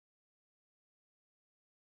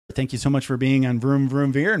Thank you so much for being on Vroom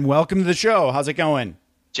Vroom Veer, and welcome to the show. How's it going?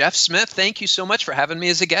 Jeff Smith, thank you so much for having me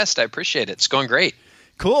as a guest. I appreciate it. It's going great.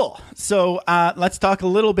 Cool. So let's talk a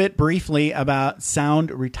little bit briefly about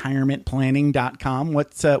soundretirementplanning.com.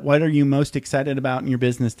 What are you most excited about in your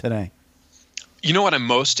business today? You know what I'm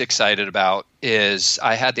most excited about is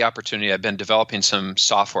I had the opportunity. I've been developing some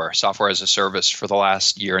software as a service for the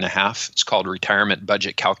last year and a half. It's called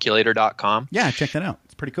retirementbudgetcalculator.com. Yeah, check that out.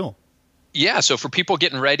 It's pretty cool. Yeah, so for people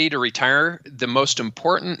getting ready to retire, the most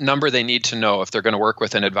important number they need to know if they're going to work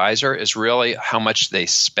with an advisor is really how much they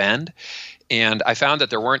spend. And I found that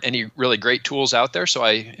there weren't any really great tools out there, so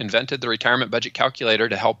I invented the Retirement Budget Calculator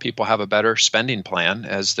to help people have a better spending plan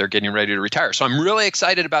as they're getting ready to retire. So I'm really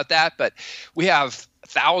excited about that, but we have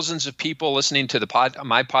thousands of people listening to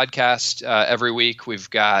my podcast every week. We've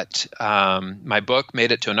got my book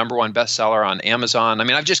made it to a #1 bestseller on Amazon. I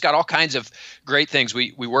mean, I've just got all kinds of great things.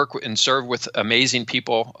 We work and serve with amazing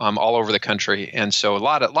people all over the country, and so a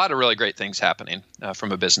lot of really great things happening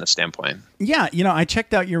from a business standpoint. Yeah, I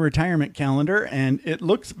checked out your retirement calendar, and it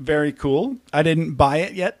looks very cool. I didn't buy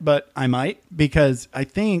it yet, but I might, because I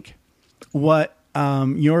think what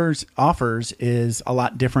yours offers is a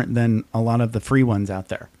lot different than a lot of the free ones out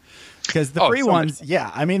there. Because the free ones,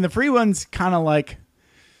 the free ones kind of like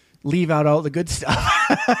leave out all the good stuff.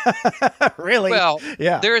 Really? Well,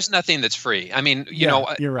 there is nothing that's free. I mean,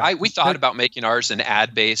 you're right. We thought about making ours an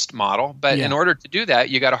ad-based model, but in order to do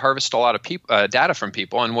that, you got to harvest a lot of data from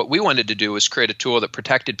people. And what we wanted to do was create a tool that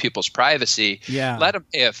protected people's privacy, let them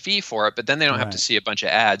pay a fee for it, but then they don't have to see a bunch of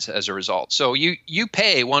ads as a result. So you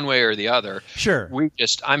pay one way or the other. Sure.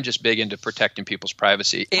 I'm just big into protecting people's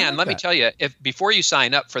privacy. And let me tell you, if before you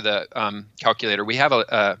sign up for the calculator, we have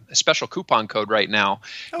a special coupon code right now.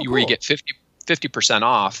 Where you get 50%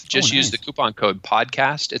 off. Just use the coupon code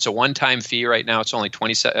podcast. It's a one-time fee right now. It's only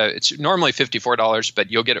it's normally $54,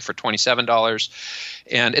 but you'll get it for $27,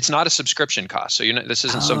 and it's not a subscription cost. So this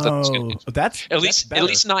isn't something that's going to. At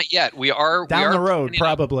least not yet. We are down the road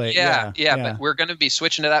probably. Yeah. But we're going to be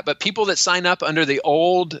switching to that. But people that sign up under the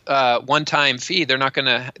old one-time fee, they're not going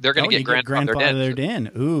to. They're going to get grandfathered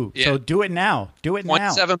in. Ooh, so do it now. Do it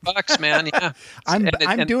now. $27, man. Yeah,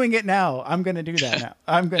 I'm doing it now. I'm going to do that now.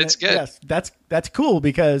 I'm going to. It's good. Yes, that's cool,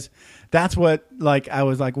 because that's what, I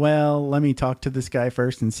was like, well, let me talk to this guy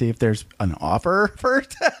first and see if there's an offer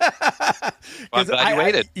first. I'm glad you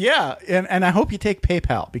waited. And I hope you take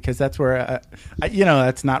PayPal, because that's where,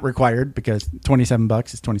 that's not required, because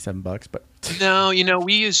 $27 is $27, but. No,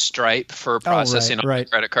 we use Stripe for processing on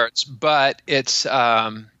credit cards, but it's,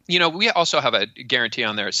 we also have a guarantee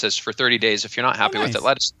on there. It says for 30 days, if you're not happy with it,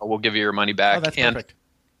 let us know. We'll give you your money back. Oh, that's perfect.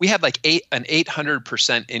 We had an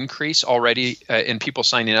 800% increase already in people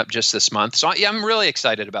signing up just this month. So I'm really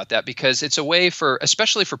excited about that, because it's a way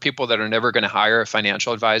especially for people that are never going to hire a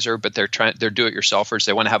financial advisor, but they're do-it-yourselfers.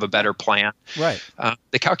 They want to have a better plan. Right.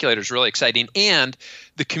 The calculator is really exciting, and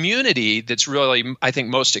the community that's really, I think,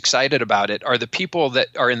 most excited about it are the people that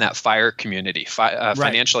are in that FIRE community,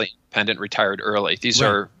 financially independent, retired early. These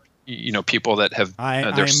are people that have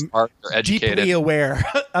they're smart, they're educated, deeply aware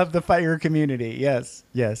of the FIRE community. Yes.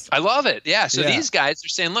 I love it. Yeah. So these guys are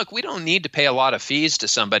saying, look, we don't need to pay a lot of fees to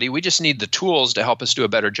somebody. We just need the tools to help us do a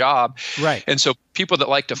better job. Right. And so people that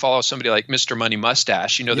like to follow somebody like Mr. Money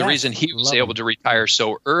Mustache, the reason he was able to retire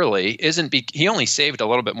so early isn't he only saved a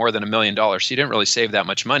little bit more than $1 million. He didn't really save that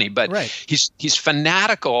much money, but he's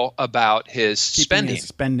fanatical about his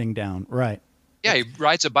spending down. Right. Yeah, he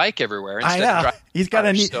rides a bike everywhere. I know. He's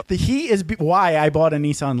got he is why I bought a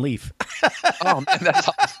Nissan Leaf. Oh, man, that's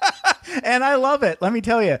awesome. And I love it. Let me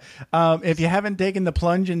tell you, if you haven't taken the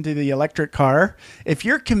plunge into the electric car, if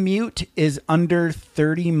your commute is under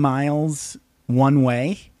 30 miles one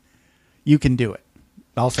way, you can do it.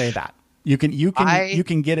 I'll say that. You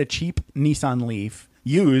can get a cheap Nissan Leaf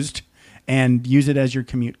used and use it as your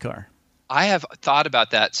commute car. I have thought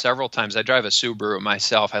about that several times. I drive a Subaru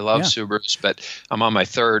myself. I love Subarus, but I'm on my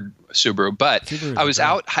third Subaru. But I was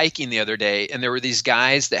out hiking the other day, and there were these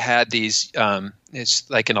guys that had these it's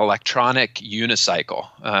like an electronic unicycle,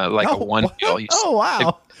 a one wheel. Oh,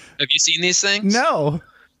 wow. Have you seen these things? No.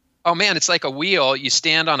 Oh, man, it's like a wheel. You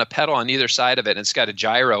stand on a pedal on either side of it, and it's got a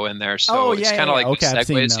gyro in there. So it's kind of like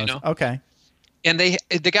segways, Okay. And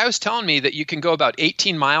the guy was telling me that you can go about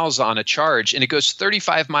 18 miles on a charge, and it goes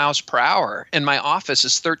 35 miles per hour. And my office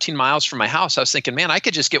is 13 miles from my house. I was thinking, man, I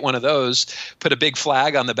could just get one of those, put a big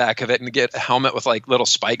flag on the back of it, and get a helmet with little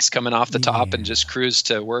spikes coming off the top, and just cruise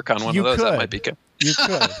to work on one of those. That might be good. You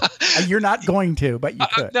could. You're not going to, but you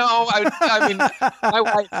could. No, I mean, my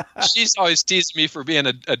wife, she's always teased me for being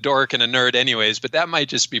a dork and a nerd anyways, but that might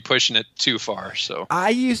just be pushing it too far. So I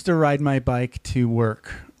used to ride my bike to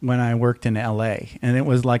work when I worked in LA, and it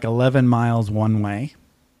was like 11 miles one way.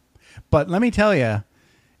 But let me tell you,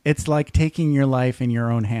 it's like taking your life in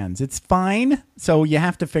your own hands. It's fine. So you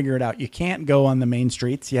have to figure it out. You can't go on the main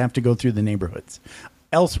streets. You have to go through the neighborhoods.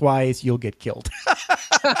 Elsewise, you'll get killed.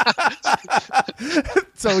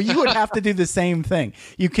 So you would have to do the same thing.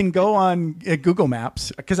 You can go on Google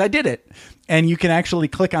Maps, because I did it, and you can actually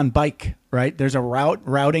click on bike, right? There's a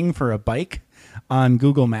routing for a bike on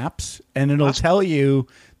Google Maps, and it'll tell you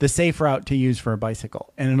the safe route to use for a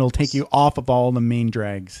bicycle, and it'll take you off of all the main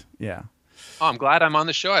drags. Yeah. Oh, I'm glad I'm on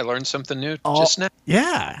the show. I learned something new just now.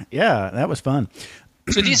 Yeah, that was fun.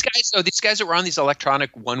 So these guys that were on these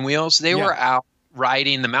electronic one wheels, they were out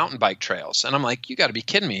riding the mountain bike trails, and I'm like, you got to be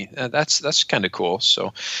kidding me. That's kind of cool.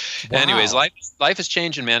 So, anyways, life is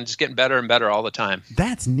changing, man. It's getting better and better all the time.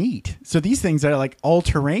 That's neat. So these things are like all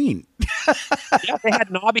terrain. Yeah, they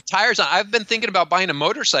had knobby tires on. I've been thinking about buying a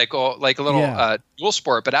motorcycle, like a little dual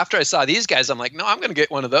sport, but after I saw these guys, I'm like, no, I'm going to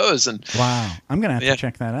get one of those. And wow, I'm going to have to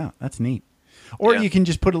check that out. That's neat. Or you can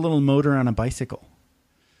just put a little motor on a bicycle.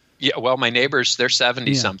 Yeah, well, my neighbors, they're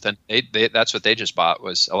 70-something. They that's what they just bought,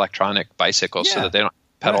 was electronic bicycles, so that they don't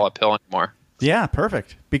pedal uphill anymore. Yeah,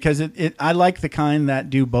 perfect. Because I like the kind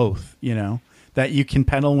that do both, that you can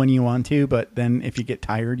pedal when you want to, but then if you get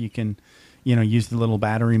tired, you can, use the little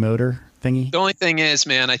battery motor thingy. The only thing is,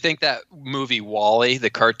 man, I think that movie WALL-E,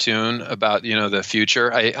 the cartoon about, the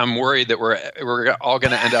future, I'm worried that we're all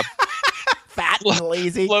going to end up fat and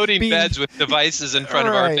lazy, floating beds with devices in front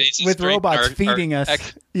of our faces, with robots feeding us.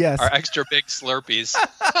 Our extra big Slurpees.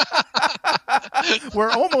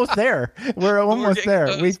 We're almost there. We're almost there.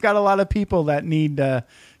 Close. We've got a lot of people that need,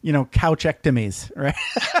 couchectomies, right?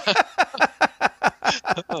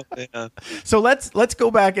 Oh, man. So let's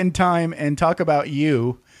go back in time and talk about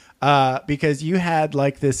you, because you had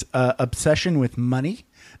like this obsession with money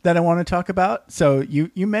that I want to talk about. So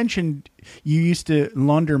you mentioned you used to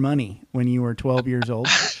launder money when you were 12 years old.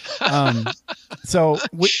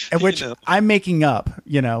 Which I'm making up,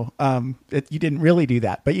 you didn't really do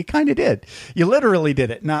that, but you kind of did. You literally did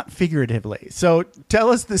it, not figuratively. So tell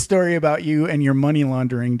us the story about you and your money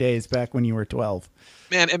laundering days back when you were 12.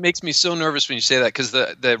 Man, it makes me so nervous when you say that, because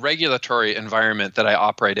the regulatory environment that I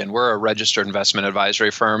operate in, we're a registered investment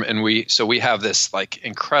advisory firm, and we have this like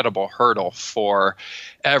incredible hurdle for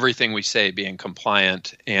everything we say being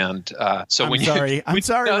compliant. And so I'm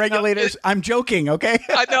sorry, regulators. I'm joking. Okay.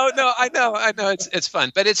 I know. It's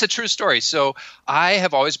fun, but it's a true story. So I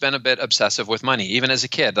have always been a bit obsessive with money, even as a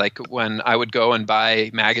kid. Like when I would go and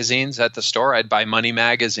buy magazines at the store, I'd buy Money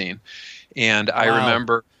Magazine, and I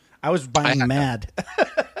remember. I was buying Mad.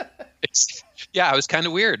 Yeah, it was kind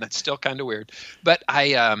of weird. It's still kind of weird. But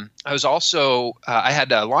I was also I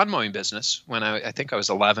had a lawn mowing business when I think I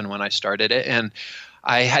was 11 when I started it, and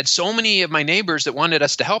I had so many of my neighbors that wanted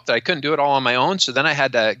us to help that I couldn't do it all on my own. So then I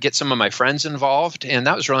had to get some of my friends involved, and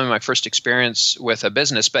that was really my first experience with a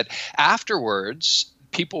business. But afterwards,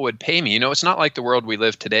 people would pay me. It's not like the world we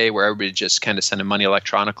live today where everybody just kind of sending money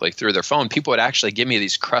electronically through their phone. People would actually give me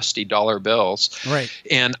these crusty dollar bills. Right.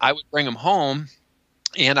 And I would bring them home,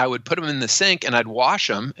 and I would put them in the sink, and I'd wash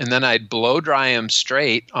them, and then I'd blow dry them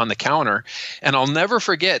straight on the counter. And I'll never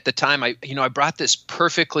forget the time I brought this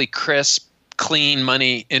perfectly crisp, clean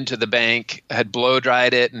money into the bank. I had blow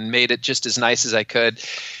dried it and made it just as nice as I could.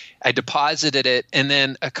 I deposited it, and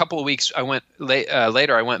then a couple of weeks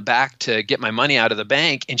later, I went back to get my money out of the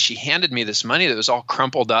bank, and she handed me this money that was all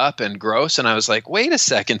crumpled up and gross, and I was like, "Wait a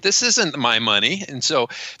second, this isn't my money." And so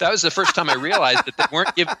that was the first time I realized that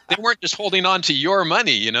they weren't just holding on to your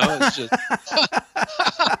money, It's just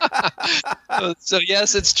so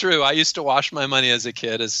yes, it's true. I used to wash my money as a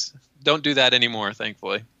kid. Don't do that anymore,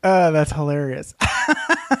 thankfully. That's hilarious.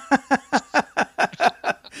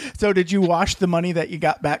 So did you wash the money that you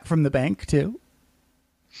got back from the bank too?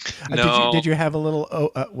 No. Did you have a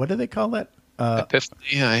little, what do they call that?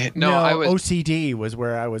 Epiphany? OCD was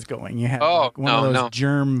where I was going. You had of those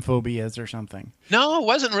germ phobias or something. No, it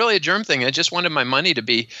wasn't really a germ thing. I just wanted my money to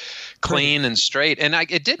be clean and straight. And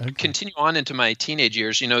it did continue on into my teenage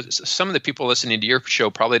years. Some of the people listening to your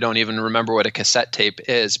show probably don't even remember what a cassette tape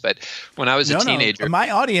is. But when I was a teenager.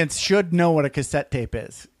 My audience should know what a cassette tape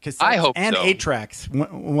is. I hope and so. 8-tracks.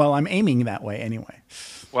 Well, I'm aiming that way anyway.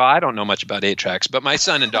 Well, I don't know much about 8-tracks, but my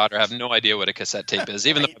son and daughter have no idea what a cassette tape is,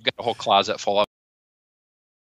 even though I've got a whole closet full of